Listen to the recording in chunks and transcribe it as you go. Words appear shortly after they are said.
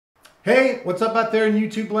Hey, what's up out there in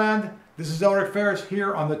YouTube land? This is Elric Ferris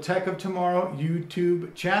here on the Tech of Tomorrow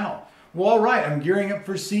YouTube channel. Well, all right, I'm gearing up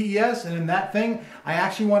for CES, and in that thing, I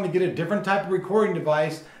actually want to get a different type of recording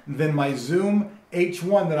device than my Zoom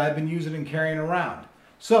H1 that I've been using and carrying around.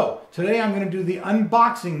 So, today I'm going to do the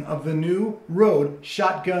unboxing of the new Rode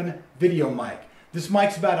Shotgun VideoMic. This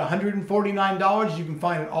mic's about $149. You can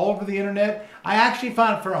find it all over the internet. I actually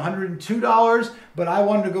found it for $102, but I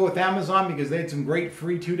wanted to go with Amazon because they had some great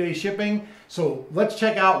free 2-day shipping. So let's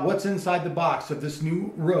check out what's inside the box of this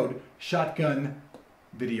new Rode Shotgun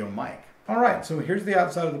VideoMic. All right, so here's the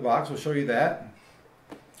outside of the box. We'll show you that.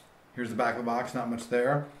 Here's the back of the box, not much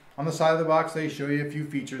there. On the side of the box, they show you a few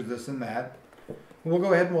features, this and that. We'll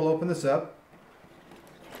go ahead and we'll open this up.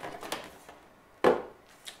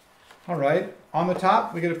 All right, on the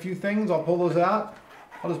top, we get a few things. I'll pull those out.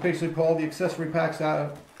 I'll just basically pull all the accessory packs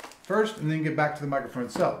out first and then get back to the microphone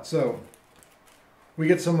itself. So we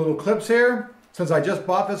get some little clips here. Since I just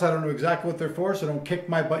bought this, I don't know exactly what they're for, so don't kick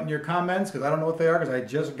my butt in your comments because I don't know what they are because I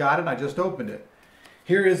just got it and I just opened it.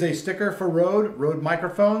 Here is a sticker for Rode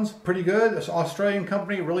microphones. Pretty good. It's an Australian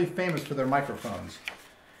company, really famous for their microphones.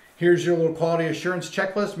 Here's your little quality assurance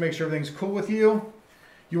checklist. Make sure everything's cool with you.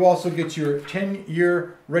 You also get your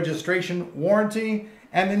 10-year registration warranty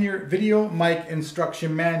and then your VideoMic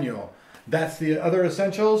instruction manual. That's the other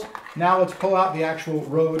essentials. Now let's pull out the actual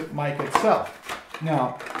Rode mic itself.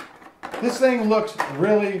 Now, this thing looks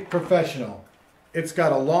really professional. It's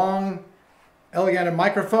got a long, elegant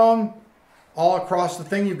microphone all across the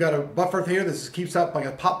thing. You've got a buffer here. This keeps out like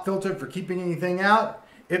a pop filter for keeping anything out.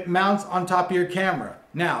 It mounts on top of your camera.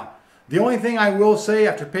 Now, the only thing I will say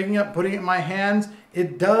after picking up, putting it in my hands,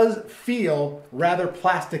 it does feel rather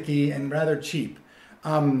plasticky and rather cheap.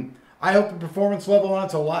 I hope the performance level on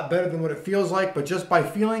it's a lot better than what it feels like, but just by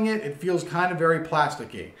feeling it, it feels kind of very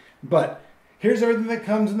plasticky. But here's everything that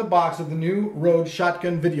comes in the box of the new Rode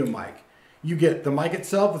Shotgun VideoMic. You get the mic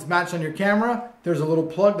itself that's matched on your camera. There's a little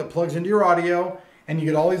plug that plugs into your audio, and you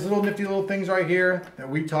get all these little nifty little things right here that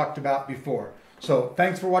we talked about before. So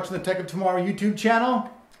thanks for watching the Tech of Tomorrow YouTube channel,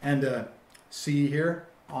 and see you here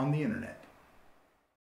on the internet.